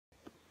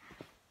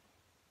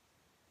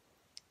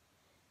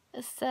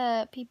What's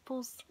up,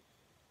 peoples?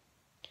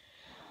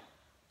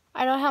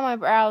 I don't have my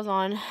brows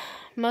on.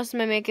 Most of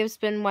my makeup's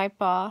been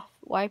wiped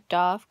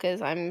off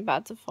because I'm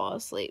about to fall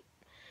asleep.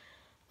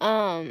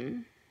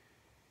 I'm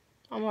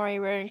already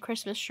wearing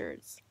Christmas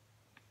shirts.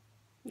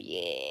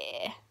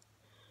 Yeah.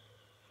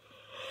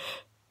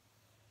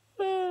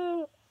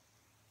 I'm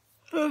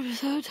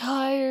so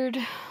tired.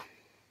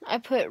 I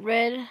put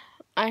red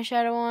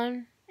eyeshadow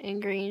on and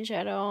green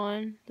shadow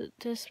on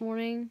this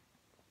morning.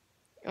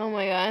 Oh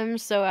my god, I'm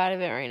so out of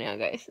it right now,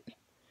 guys.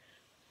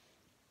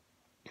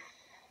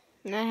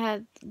 And I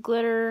had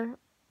glitter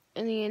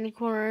in the inner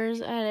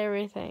corners. I had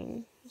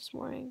everything this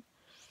morning.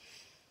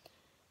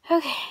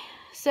 Okay,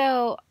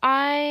 so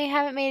I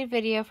haven't made a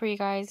video for you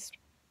guys.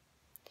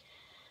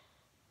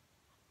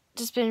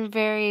 Just been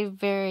very,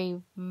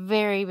 very,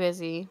 very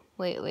busy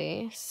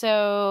lately.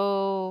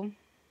 So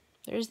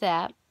there's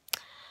that.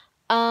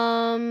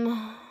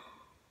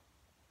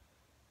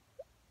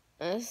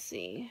 Let's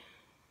see.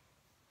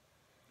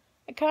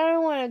 I kind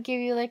of want to give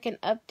you like an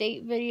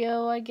update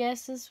video, I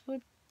guess is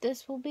what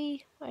this will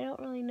be. I don't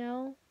really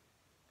know.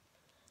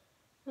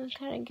 I'm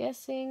kind of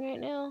guessing right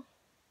now.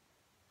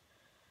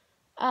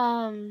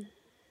 I'm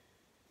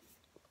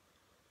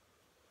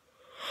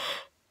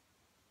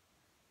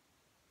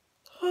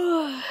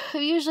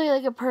usually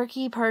like a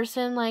perky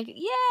person, like,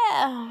 yeah,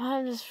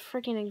 I'm just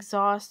freaking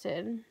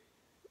exhausted.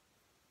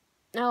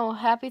 Oh,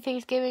 happy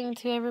Thanksgiving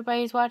to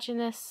everybody who's watching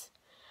this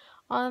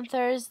on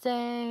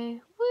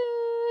Thursday. Woo!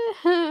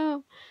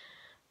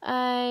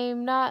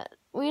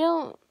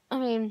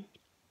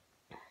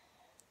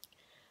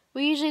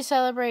 We usually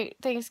celebrate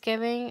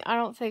Thanksgiving. I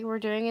don't think we're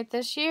doing it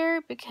this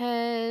year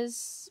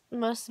because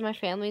most of my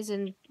family's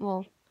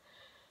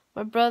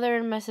my brother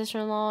and my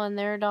sister-in-law and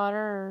their daughter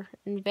are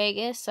in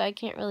Vegas, so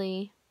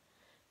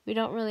we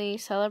don't really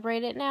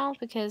celebrate it now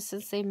because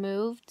since they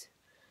moved,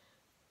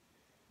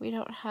 we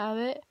don't have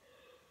it.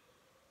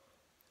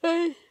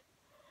 It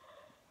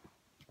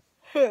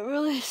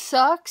really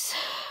sucks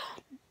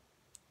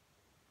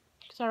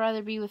because I'd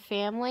rather be with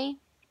family.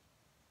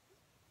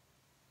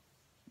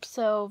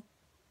 So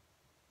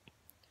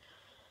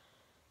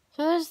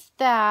there's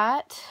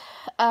that.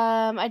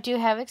 I do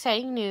have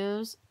exciting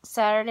news.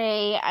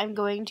 Saturday, I'm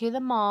going to the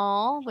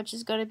mall, which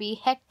is going to be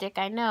hectic,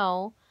 I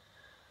know.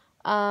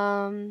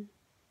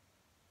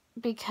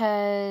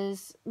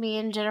 Because me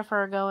and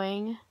Jennifer are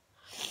going.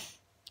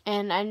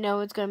 And I know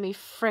it's going to be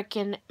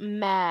freaking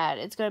mad.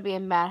 It's going to be a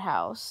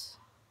madhouse.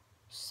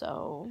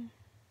 So,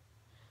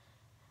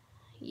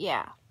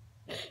 yeah.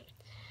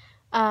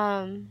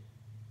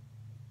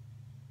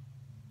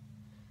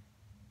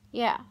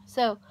 Yeah,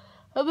 so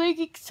I'm like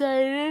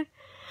excited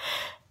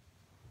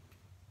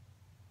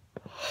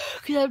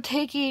because I'm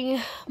taking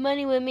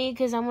money with me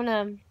because I'm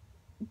gonna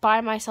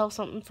buy myself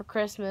something for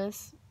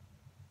Christmas.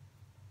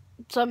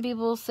 Some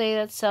people say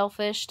that's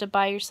selfish to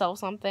buy yourself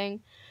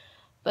something,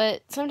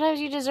 but sometimes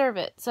you deserve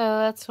it, so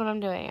that's what I'm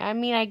doing. I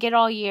mean, I get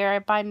all year, I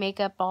buy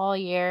makeup all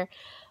year,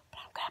 but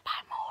I'm gonna buy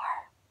more.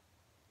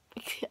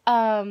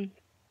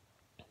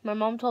 My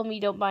mom told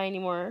me don't buy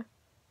anymore.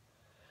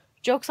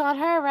 Joke's on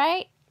her,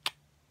 right?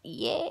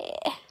 Yeah.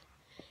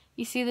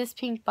 You see this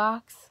pink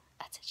box?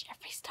 That's a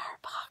Jeffree Star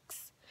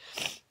box.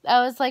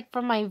 That was like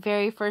from my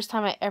very first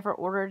time I ever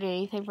ordered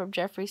anything from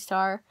Jeffree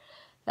Star.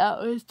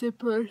 That was the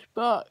first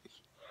box.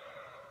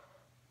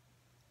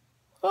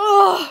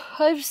 Oh,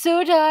 I'm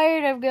so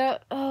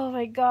tired. Oh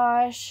my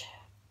gosh.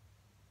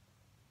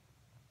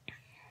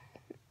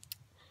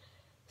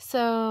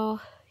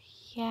 So,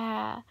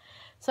 yeah.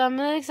 So I'm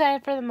really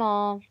excited for the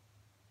mall.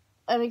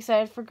 I'm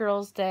excited for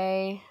Girls'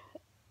 Day.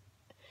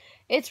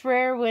 It's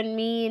rare when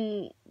me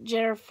and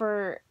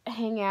Jennifer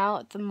hang out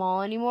at the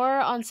mall anymore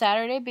on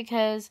Saturday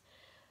because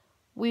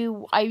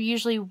I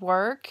usually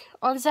work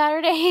on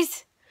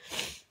Saturdays.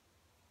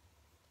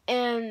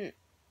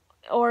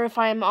 Or if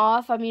I'm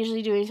off, I'm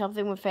usually doing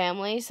something with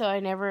family, so I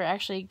never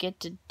actually get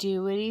to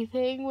do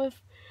anything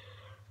with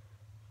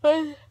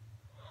I'm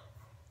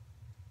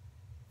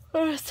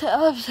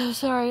so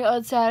sorry,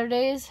 on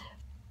Saturdays.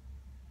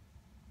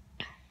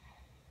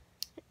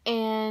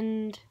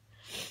 And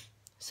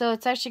so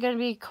it's actually going to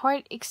be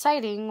quite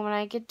exciting when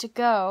I get to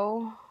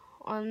go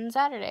on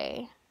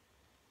Saturday.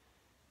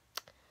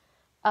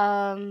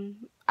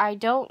 I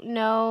don't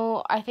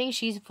know. I think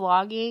she's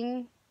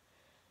vlogging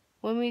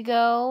when we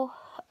go.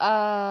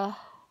 Yeah.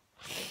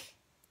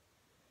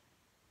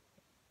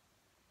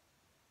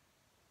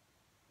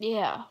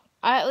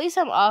 At least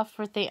I'm off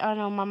for I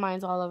know my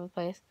mind's all over the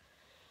place.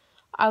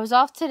 I was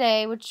off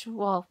today,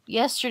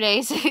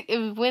 yesterday's, it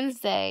was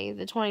Wednesday,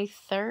 the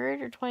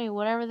 23rd or 20,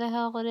 whatever the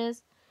hell it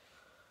is.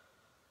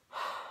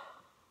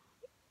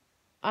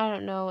 I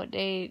don't know what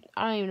day,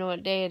 I don't even know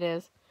what day it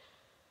is.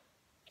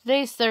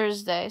 Today's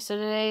Thursday, so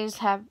today's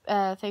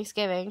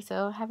Thanksgiving,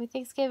 so happy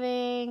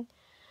Thanksgiving.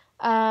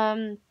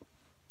 And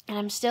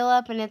I'm still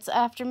up and it's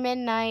after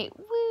midnight,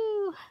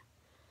 woo!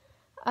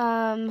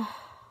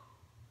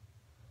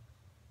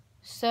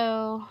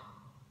 So,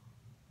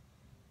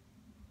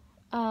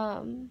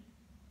 I'm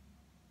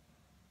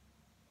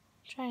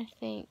trying to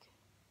think.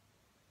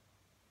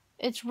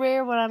 it's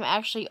rare when I'm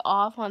actually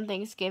off on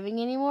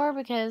Thanksgiving anymore,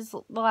 because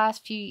the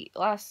last 2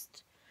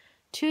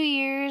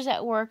 years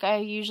at work, I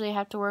usually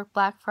have to work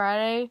Black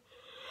Friday.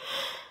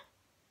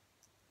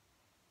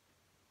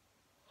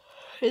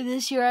 And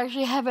this year I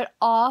actually have it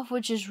off,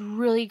 which is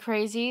really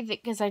crazy,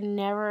 because in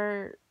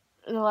the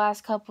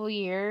last couple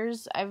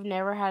years, I've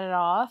never had it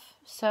off.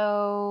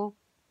 So,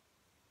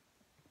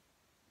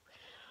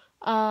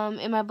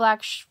 in my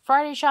Black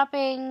Friday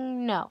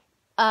shopping, no.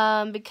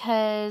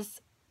 Because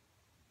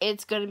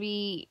it's gonna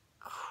be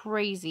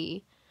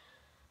crazy.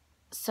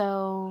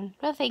 So,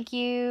 no thank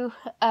you.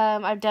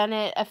 I've done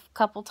it a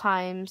couple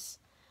times,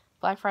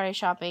 Black Friday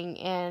shopping,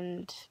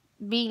 and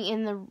being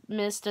in the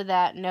midst of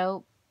that,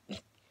 nope.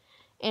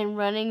 And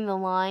running the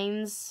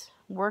lines,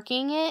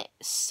 working it,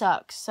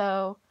 sucks.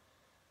 So,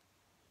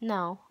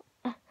 no.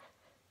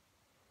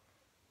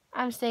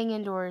 I'm staying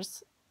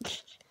indoors.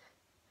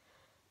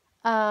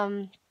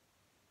 Let's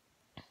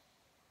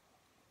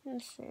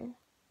see.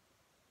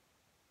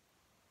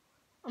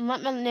 I'm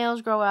letting my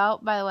nails grow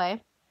out, by the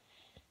way.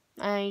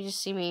 You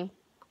just see me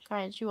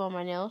kind of chew on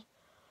my nails.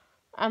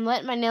 I'm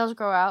letting my nails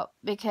grow out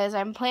because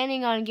I'm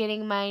planning on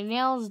getting my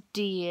nails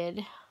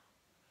did.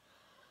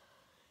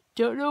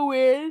 Don't know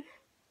when.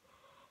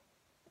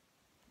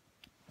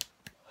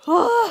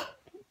 I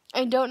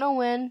don't know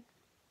when.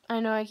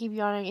 I know I keep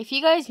yawning. If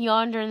you guys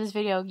yawn during this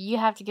video, you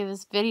have to give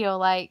this video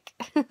like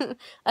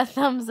a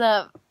thumbs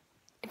up.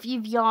 If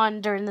you've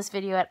yawned during this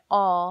video at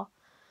all,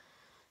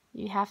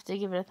 you have to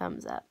give it a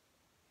thumbs up.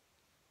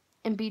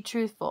 And be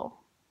truthful.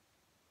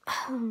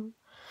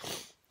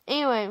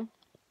 Anyway.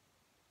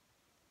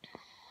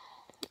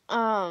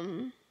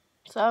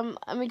 So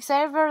I'm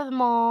excited to go to the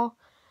mall.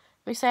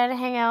 I'm excited to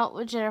hang out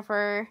with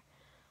Jennifer.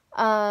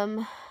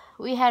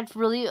 We had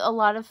really a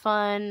lot of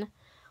fun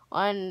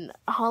on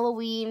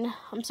Halloween.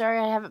 I'm sorry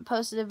I haven't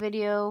posted a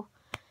video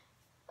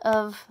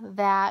of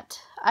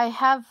that. I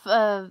have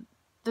the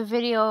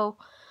video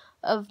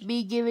of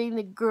me giving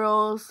the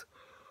girls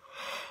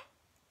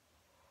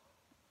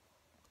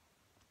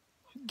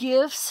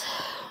gifts.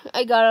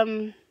 I got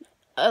them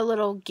a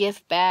little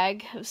gift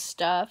bag of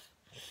stuff.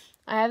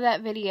 I have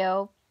that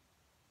video.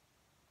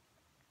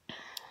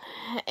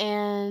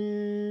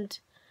 And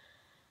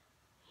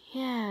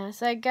yeah,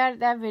 so I got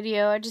that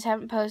video. I just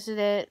haven't posted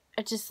it.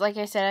 I just, like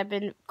I said, I've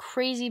been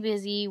crazy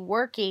busy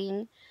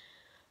working.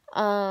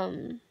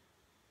 And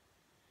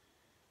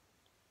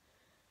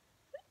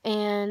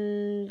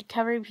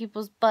covering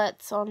people's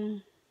butts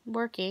on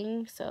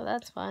working, so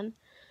that's fun.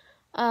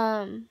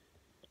 But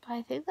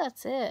I think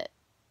that's it.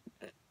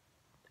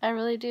 I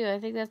really do. I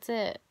think that's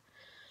it.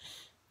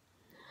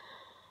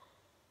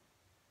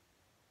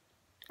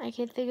 I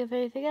can't think of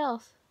anything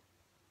else.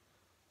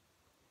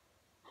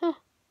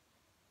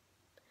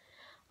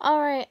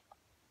 Alright.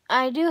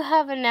 I do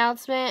have an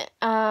announcement,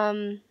 but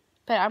I'm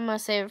going to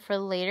save it for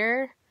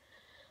later.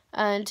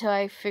 Until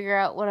I figure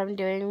out what I'm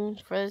doing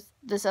for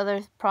this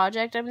other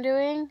project I'm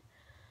doing.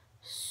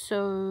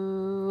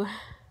 So,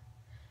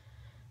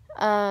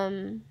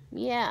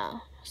 yeah.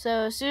 So,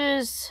 as soon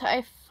as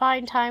I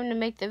find time to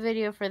make the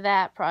video for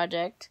that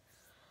project,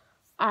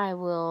 I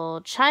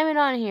will chime it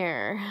on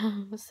here.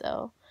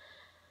 So,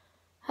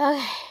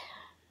 okay.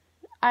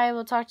 I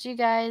will talk to you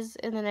guys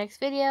in the next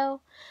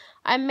video.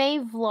 I may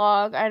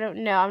vlog. I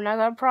don't know. I'm not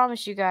going to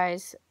promise you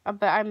guys.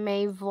 But I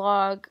may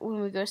vlog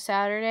when we go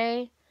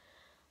Saturday.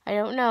 I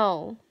don't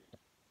know.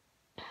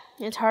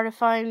 It's hard to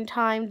find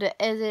time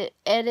to edit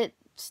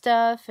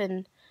stuff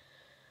and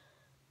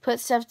put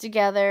stuff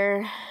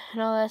together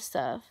and all that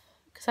stuff.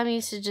 Because I'm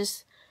used to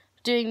just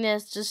doing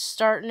this, just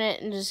starting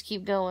it and just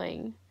keep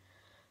going.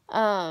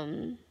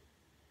 So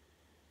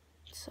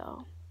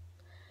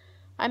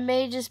I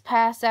may just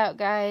pass out,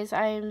 guys.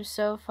 I am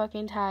so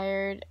fucking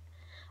tired.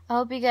 I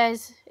hope you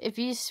guys, if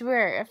you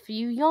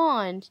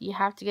yawned, you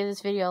have to give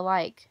this video a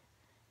like.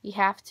 You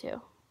have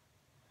to.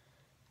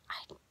 I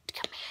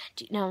command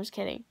you. No, I'm just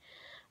kidding.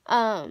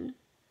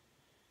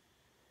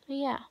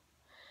 Yeah.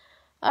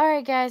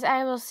 Alright, guys.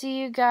 I will see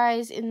you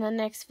guys in the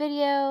next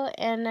video.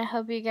 And I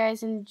hope you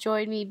guys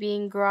enjoyed me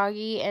being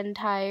groggy and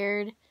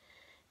tired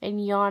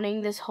and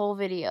yawning this whole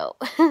video.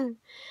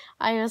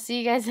 I will see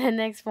you guys in the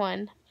next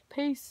one.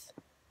 Peace.